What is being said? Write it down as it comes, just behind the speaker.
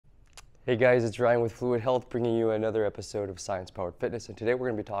Hey guys, it's Ryan with Fluid Health bringing you another episode of Science Powered Fitness, and today we're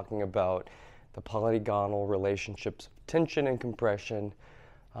going to be talking about the polygonal relationships of tension and compression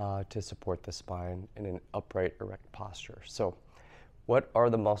to support the spine in an upright, erect posture. So what are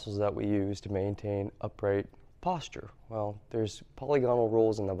the muscles that we use to maintain upright posture? Well, there's polygonal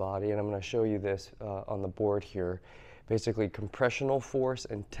roles in the body, and I'm going to show you this on the board here. Basically, compressional force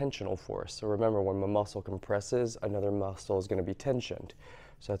and tensional force. So remember, when a muscle compresses, another muscle is going to be tensioned.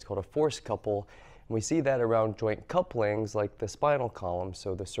 So that's called a force couple. And we see that around joint couplings like the spinal column,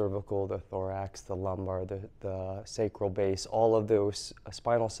 so the cervical, the thorax, the lumbar, the sacral base, all of those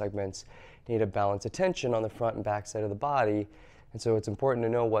spinal segments need a balance of tension on the front and back side of the body. And so it's important to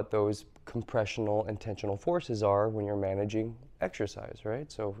know what those compressional and tensional forces are when you're managing exercise, right?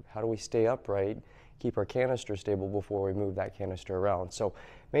 So how do we stay upright, keep our canister stable before we move that canister around? So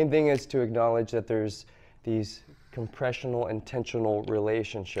main thing is to acknowledge that there's these compressional and tensional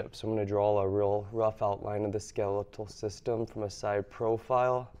relationships. So I'm going to draw a real rough outline of the skeletal system from a side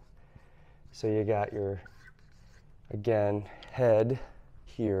profile. So you got your, again, head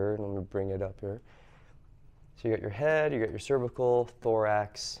here, and let me bring it up here. So you got your head, you got your cervical,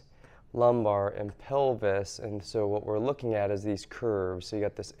 thorax, lumbar, and pelvis. And so what we're looking at is these curves. So you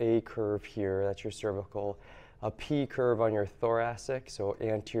got this A curve here, that's your cervical, a P curve on your thoracic, so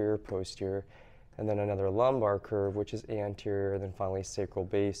anterior, posterior, and then another lumbar curve, which is anterior, and then finally sacral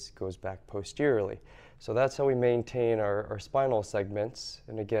base goes back posteriorly. So that's how we maintain our spinal segments.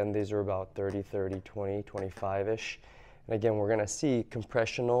 And again, these are about 30, 30, 20, 25-ish. And again, we're going to see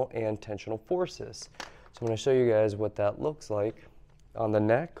compressional and tensional forces. So I'm going to show you guys what that looks like on the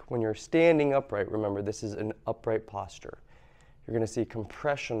neck. When you're standing upright, remember this is an upright posture. You're going to see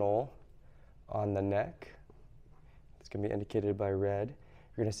compressional on the neck. It's going to be indicated by red.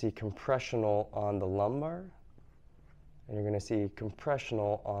 You're going to see compressional on the lumbar, and you're going to see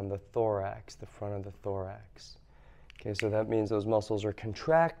compressional on the thorax, the front of the thorax. Okay, so that means those muscles are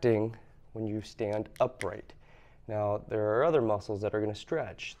contracting when you stand upright. Now, there are other muscles that are going to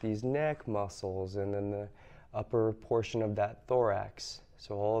stretch, these neck muscles, and then the upper portion of that thorax.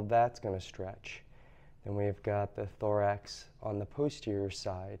 So all of that's going to stretch. Then we've got the thorax on the posterior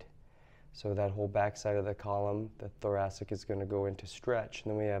side. So that whole back side of the column, the thoracic is going to go into stretch.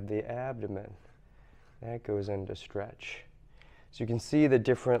 And then we have the abdomen. That goes into stretch. So you can see the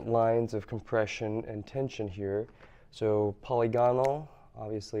different lines of compression and tension here. So polygonal,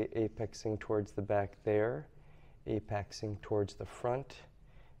 obviously apexing towards the back there, apexing towards the front,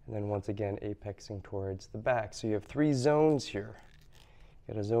 and then once again apexing towards the back. So you have three zones here.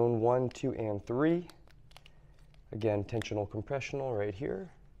 You got a zone 1, 2, and 3. Again, tensional, compressional right here.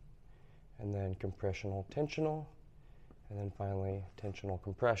 And then compressional, tensional, and then finally tensional,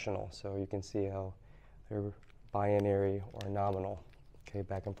 compressional. So you can see how they're binary or nominal, okay,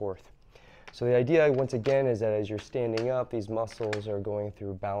 back and forth. So the idea, once again, is that as you're standing up, these muscles are going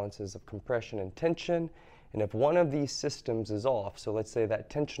through balances of compression and tension. And if one of these systems is off, so let's say that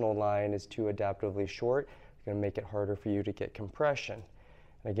tensional line is too adaptively short, it's going to make it harder for you to get compression.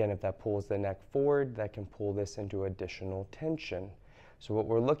 And again, if that pulls the neck forward, that can pull this into additional tension. So what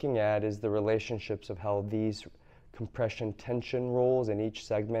we're looking at is the relationships of how these compression-tension roles in each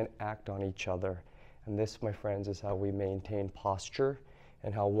segment act on each other. And this, my friends, is how we maintain posture,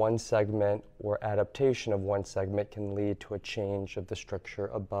 and how one segment or adaptation of one segment can lead to a change of the structure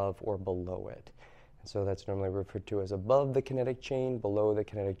above or below it. And so that's normally referred to as above the kinetic chain, below the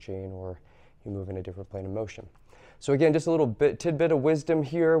kinetic chain, or you move in a different plane of motion. So again, just a little tidbit of wisdom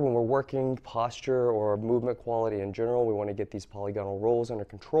here. When we're working posture or movement quality in general, we want to get these polygonal roles under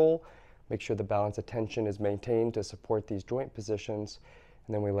control, make sure the balance of tension is maintained to support these joint positions,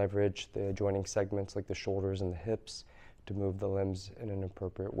 and then we leverage the adjoining segments like the shoulders and the hips to move the limbs in an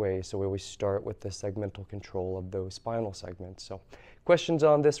appropriate way. So we always start with the segmental control of those spinal segments. So questions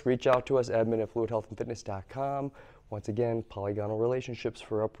on this, reach out to us, admin@fluidhealthandfitness.com. Once again, polygonal relationships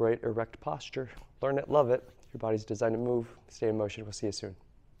for upright, erect posture. Learn it, love it. Your body's designed to move. Stay in motion. We'll see you soon.